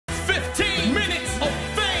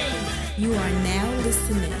You are now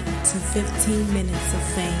listening to 15 Minutes of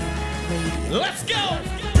Fame Radio. Let's go!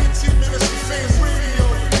 15 Minutes of Fame Radio.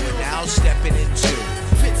 We're now stepping into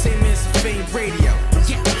 15 Minutes of Fame Radio.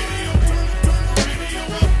 Yeah.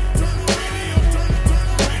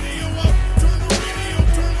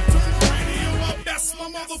 That's my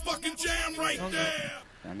motherfucking jam right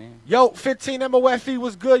there. Yo, 15 MOFE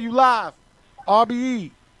was good. You live.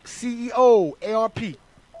 RBE, CEO, A.R.P.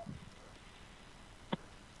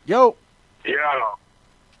 Yo. Yo.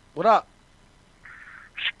 What up?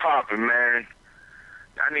 It's poppin', man.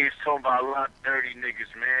 Y'all niggas talking about a lot of dirty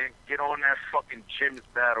niggas, man. Get on that fucking Jimz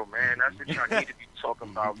battle, man. That's what y'all need to be talking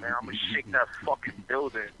about, man. I'm gonna shake that fucking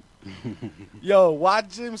building. Yo, why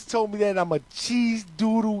Jimz told me that I'm a cheese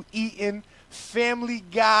doodle eating, Family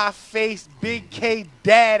Guy face, Big K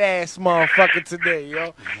dad ass motherfucker today,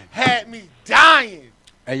 yo. Had me dying.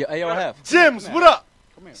 Hey, yo, Hef. Jimz, what up?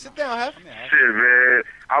 Sit down, Hef. Shit, man.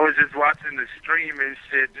 I was just watching the stream and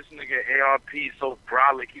shit. This nigga A.R.P. so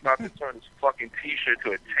brolic. He about to turn his fucking t-shirt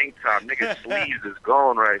to a tank top. Nigga sleeves is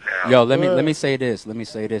gone right now. Yo, let me say this. Let me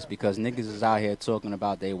say this because niggas is out here talking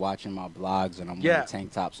about they watching my blogs and I'm wearing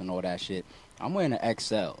tank tops and all that shit. I'm wearing an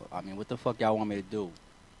XL. I mean, what the fuck y'all want me to do?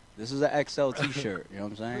 This is an XL t-shirt. You know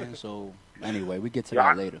what I'm saying? So anyway, we get to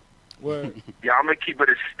that later. Word. Yeah, I'm gonna keep it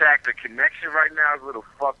a stack. The connection right now is a little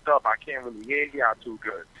fucked up. I can't really hear y'all too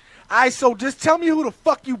good. All right, so just tell me who the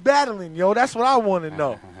fuck you battling, yo. That's what I want to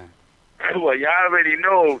know. Well, y'all already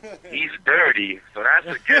know he's dirty, so that's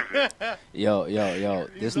a given. Yo.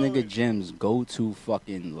 This nigga Jim's go-to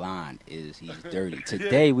fucking line is he's dirty.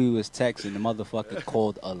 Today we was texting the motherfucker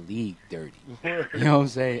called a league dirty. You know what I'm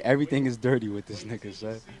saying? Everything is dirty with this nigga,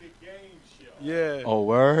 son. Yeah. Oh,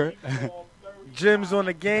 word? Jim's on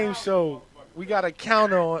the game show. We got to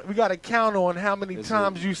count on how many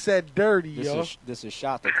times you said dirty, yo. This is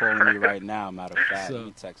Shot to calling me right now, matter of fact. Let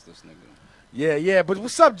me text this nigga. Yeah. But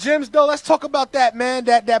what's up, Jimz, though? Let's talk about that, man.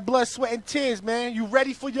 That blood, sweat, and tears, man. You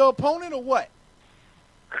ready for your opponent or what?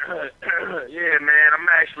 Yeah, man. I'm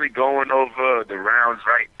actually going over the rounds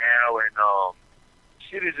right now, and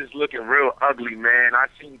shit is just looking real ugly, man. I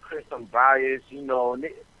seen Chris Unbiased,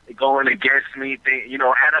 going against me.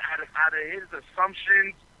 Out of his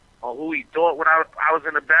assumptions on who he thought when I was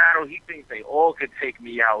in the battle, he thinks they all could take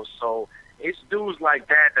me out. So it's dudes like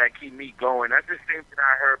that keep me going. That's the same thing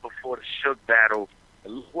I heard before the Suge battle.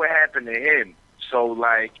 And look what happened to him. So,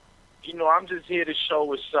 I'm just here to show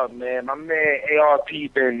what's up, man. My man A.R.P.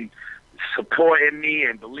 been supporting me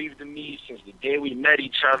and believed in me since the day we met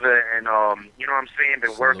each other. And, you know what I'm saying,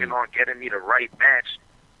 been working on getting me the right match.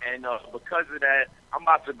 And because of that, I'm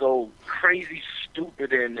about to go crazy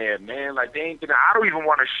stupid in there, man. Like, I don't even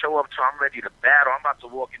want to show up till I'm ready to battle. I'm about to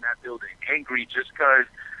walk in that building angry just because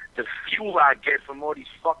the fuel I get from all these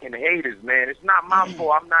fucking haters, man. It's not my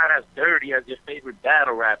fault. I'm not as dirty as your favorite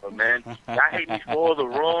battle rapper, man. Y'all hate me for all the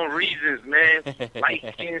wrong reasons, man.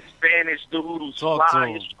 Light-skinned Spanish dude who's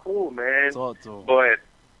fly. It's cool, man. But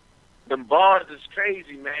them bars is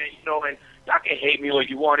crazy, man. And y'all can hate me all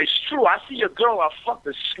you want. It's true. I see a girl, I fuck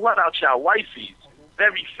the slut out y'all wifeys.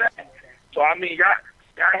 Very fat. So, I mean,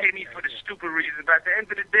 y'all hate me for the stupid reasons. But at the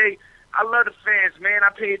end of the day, I love the fans, man. I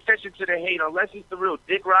pay attention to the hate. Unless it's the real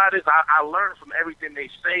dick riders, I learn from everything they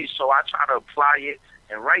say, so I try to apply it.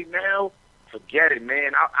 And right now, forget it,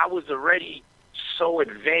 man. I was already so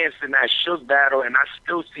advanced in that Suge battle, and I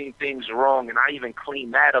still seen things wrong, and I even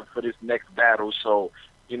cleaned that up for this next battle. So,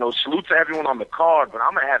 salute to everyone on the card, but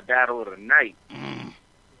I'm going to have battle of the night.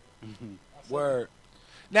 Word.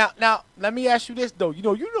 Now, let me ask you this, though.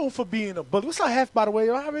 You're known for being a bully. What's up, Hef, by the way?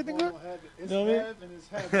 How everything good? It's Hef and it's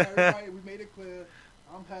Hef. Everybody, we made it clear.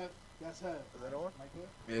 I'm Hef. That's Hef. Is that on?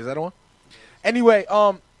 Yeah, is that on? Anyway,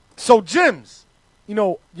 so Jimz,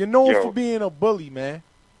 you're known for being a bully, man.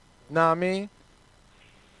 Know what I mean?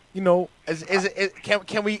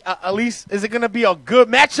 Can we at least, is it going to be a good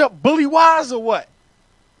matchup bully-wise or what?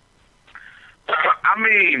 I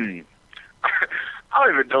mean, I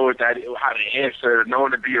don't even know how to answer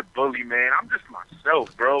knowing to be a bully, man. I'm just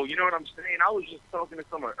myself, bro. You know what I'm saying? I was just talking to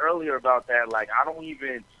someone earlier about that. Like, I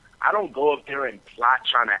don't go up there and plot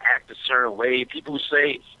trying to act a certain way. People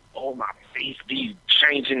say, oh, my face be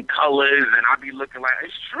changing colors, and I be looking like,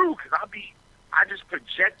 it's true, because I just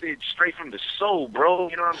projected straight from the soul, bro.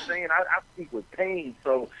 You know what I'm saying? I speak with pain,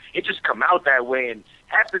 so it just come out that way. And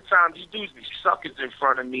half the time, these dudes be suckers in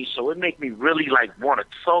front of me, so it make me really, want to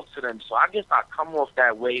talk to them. So I guess I come off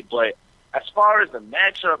that way. But as far as the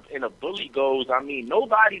matchup in a bully goes, I mean,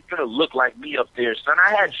 nobody's going to look like me up there, son.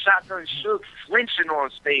 I had Shotgun Suge flinching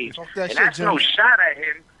on stage, and that's no shot at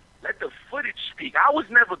him. Let the footage speak. I was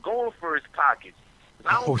never going for his pockets.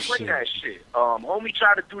 I don't play that shit. Homie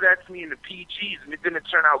tried to do that to me in the PGs, and it didn't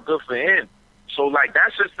turn out good for him. So, like,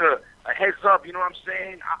 that's just a heads up, you know what I'm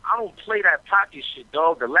saying? I don't play that pocket shit,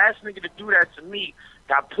 dog. The last nigga to do that to me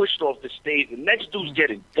got pushed off the stage. The next dude's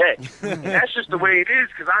getting dead. And that's just the way it is,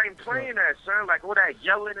 because I ain't playing that, son. Like, all that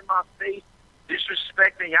yelling in my face,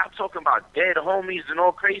 disrespecting, y'all talking about dead homies and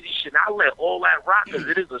all crazy shit. And I let all that rock, because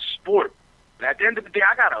it is a sport. But at the end of the day,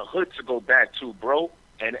 I got a hood to go back to, bro.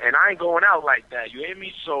 And I ain't going out like that, you hear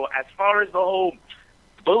me? So, as far as the whole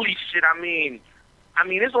bully shit, I mean,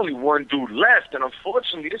 there's only one dude left, and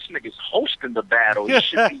unfortunately, this nigga's hosting the battle. He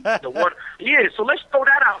should be the one. Yeah, so let's throw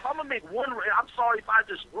that out. If I'm going to make one, I'm sorry if I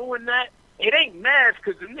just ruined that. It ain't Math,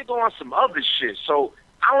 because the nigga on some other shit. So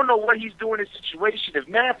I don't know what he's doing in this situation. If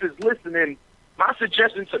Math is listening, my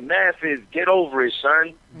suggestion to Math is get over it,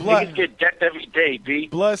 son. Niggas get decked every day, B.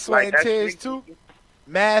 Blood, sweat, and tears, too?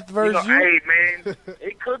 Math versus you? Hey, man,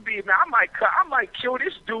 it could be. Man, I might kill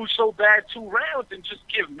this dude so bad 2 rounds and just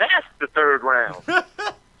give Math the 3rd round.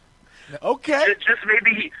 Okay. Just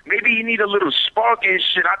maybe he need a little spark and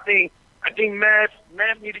shit. I think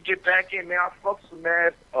Math need to get back in, man. I fucks with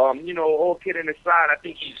Math. All kidding aside, I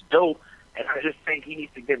think he's dope. And I just think he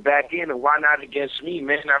needs to get back in, and why not against me,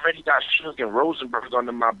 man? I already got Suge and Rosenberg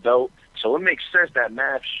under my belt, so it makes sense that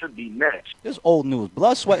Math should be next. This old news.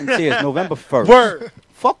 Blood, Sweat, and Tears, November 1st. Word.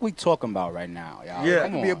 Fuck we talking about right now, y'all. Yeah.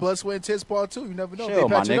 It could be a Blood, Sweat, and Tears part 2. You never know. Chill, They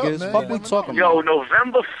my patch it up, niggas. man. Fuck You we never talking know. about?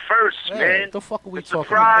 November 1st, man. What the fuck are we The talking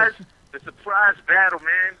surprise, about? the surprise battle,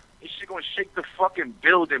 man. This shit gonna shake the fucking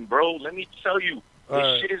building, bro. Let me tell you,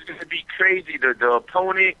 this shit is gonna be crazy. The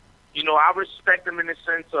opponent, I respect him in the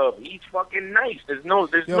sense of he's fucking nice. There's no,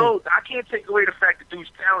 I can't take away the fact that dude's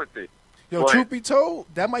talented. Yo, truth be told,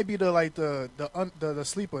 that might be the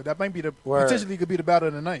sleeper. That might be the potentially could be the battle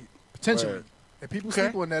of the night. Potentially, if people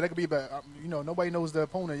sleep on that could be bad. Nobody knows the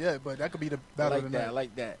opponent yet, but that could be the battle of the night. I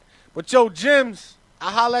like that. But yo, Jimz, I'll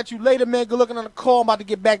holler at you later, man. Good looking on the call. I'm about to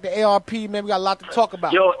get back to A.R.P, man. We got a lot to talk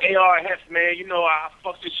about. Yo, A.R.F, man, I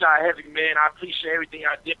fucked with y'all heavy, man. I appreciate everything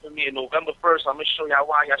y'all did for me. And November 1st, I'm going to show y'all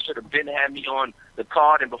why y'all should have been had me on the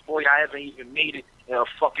card. And before y'all ever even made it in a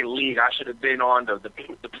fucking league, I should have been on the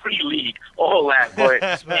pre-league, all that. But,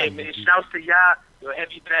 yeah, man, shouts to y'all. Yo,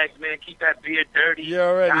 heavy bags, man. Keep that beard dirty. You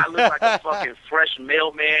already. I look like a fucking fresh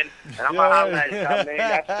mailman. And I'm going to holler at y'all,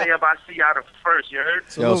 man. Y'all stay up. I see y'all the first, you heard?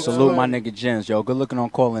 Yo, salute my nigga Jimz. Yo, good looking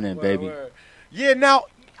on calling in, baby. Word. Yeah, now,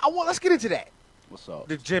 let's get into that. What's up?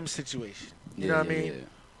 The gym situation. You know what I mean? Yeah.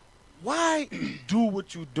 Why do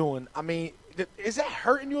what you're doing? I mean, is that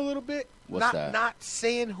hurting you a little bit? What's that? Not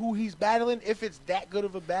saying who he's battling, if it's that good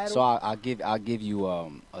of a battle? So I'll give you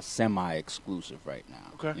a semi-exclusive right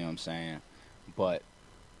now. Okay. You know what I'm saying? But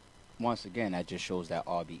once again, that just shows that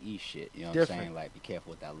RBE shit. You know what Different. I'm saying? Like, be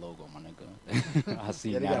careful with that logo, my nigga. I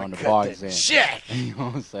seen Yeah, they that gotta on the cut bar that exam. shit. You know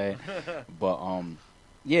what I'm saying? But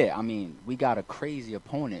yeah, I mean, we got a crazy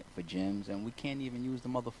opponent for Jimz, and we can't even use the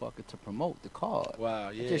motherfucker to promote the card. Wow,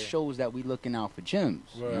 yeah. It just shows that we looking out for Jimz.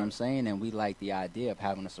 You know what I'm saying? And we like the idea of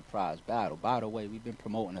having a surprise battle. By the way, we've been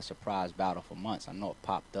promoting a surprise battle for months. I know it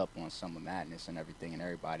popped up on Summer Madness and everything, and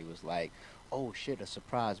everybody was like, oh shit, a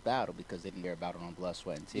surprise battle, because they didn't hear about it on Blood,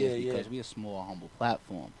 Sweat, and Tears, because we a small, humble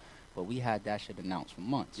platform. But we had that shit announced for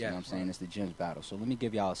months. You know what I'm saying? It's the Jimz battle. So let me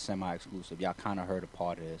give y'all a semi-exclusive. Y'all kind of heard a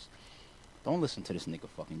part of this. Don't listen to this nigga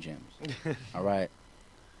fucking Jimz. All right?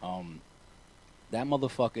 That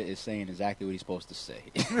motherfucker is saying exactly what he's supposed to say.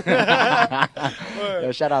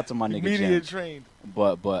 Yo, shout out to my nigga Media Jimz. trained.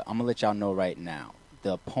 But I'm going to let y'all know right now.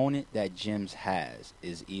 The opponent that Jimz has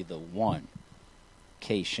is either one,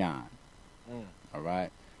 K-Shine. All right?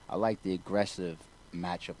 I like the aggressive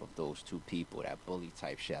matchup of those two people, that bully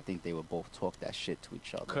type shit. I think they would both talk that shit to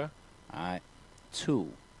each other. Okay. All right?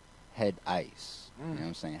 2, Head Ice. You know what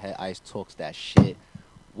I'm saying? Head Ice talks that shit.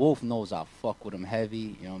 Wolf knows I fuck with him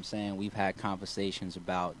heavy. You know what I'm saying? We've had conversations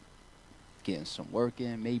about getting some work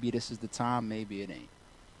in. Maybe this is the time. Maybe it ain't.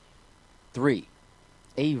 3,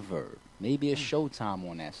 A-Verb. Maybe it's showtime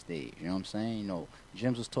on that stage. You know what I'm saying? You know,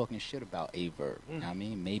 Jimz was talking shit about A-Verb. You know what I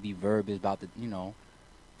mean? Maybe Verb is about to,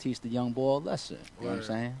 teach the young boy a lesson. You know what I'm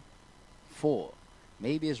saying? 4,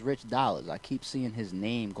 maybe it's Rich Dollars. I keep seeing his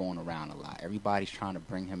name going around a lot. Everybody's trying to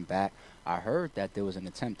bring him back. I heard that there was an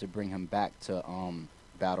attempt to bring him back to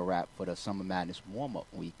battle rap for the Summer Madness warm-up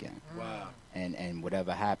weekend. Wow. And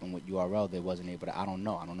whatever happened with URL, they wasn't able to, I don't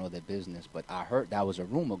know their business, but I heard that was a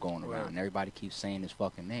rumor going around. And everybody keeps saying his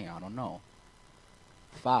fucking name. I don't know.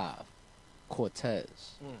 5,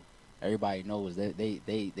 Cortez. Everybody knows that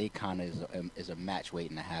they kind of is a match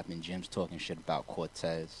waiting to happen. Jim's talking shit about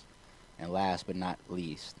Cortez. And last but not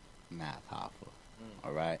least, Math Hoffa.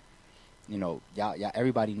 All right? you know, y'all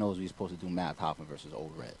everybody knows we're supposed to do Math Hoffa versus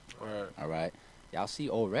Old Red. Right. All right. Y'all see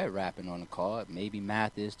Old Red rapping on the card. Maybe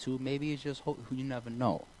Math is too. Maybe it's just who you never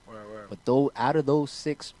know. Right. But out of those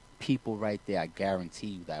 6 people right there, I guarantee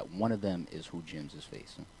you that one of them is who Jimz is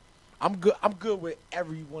facing. I'm good with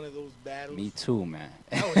every one of those battles. Me too, man.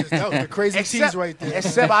 That was the crazy tease right there.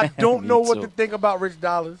 Except I don't know what too. to think about Rich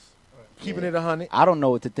Dollars. Keeping it 100. I don't know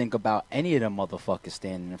what to think about any of them motherfuckers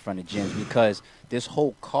standing in front of Jimz because this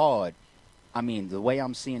whole card, I mean, the way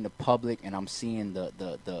I'm seeing the public and I'm seeing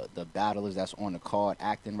the battlers that's on the card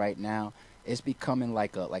acting right now, it's becoming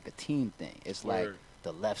like a team thing. It's like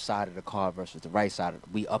the left side of the card versus the right side.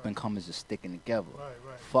 We up and comers are sticking together.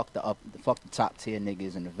 Right. Fuck the top tier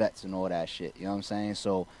niggas and the vets and all that shit. You know what I'm saying?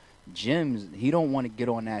 So Jimz, he don't want to get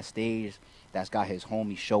on that stage that's got his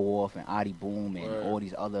homie Show Off and Adi Boom and all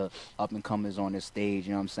these other up and comers on this stage.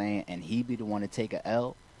 You know what I'm saying? And he be the one to take a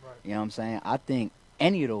L. Right. You know what I'm saying? I think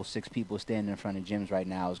any of those 6 people standing in front of Jimz right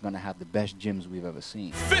now is gonna have the best Jimz we've ever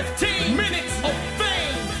seen. 15 minutes of fame.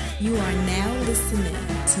 You are now listening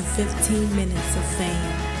to 15 Minutes of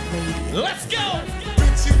Fame Radio. Let's go.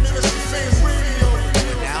 15 minutes of fame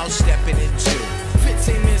radio. Now stepping into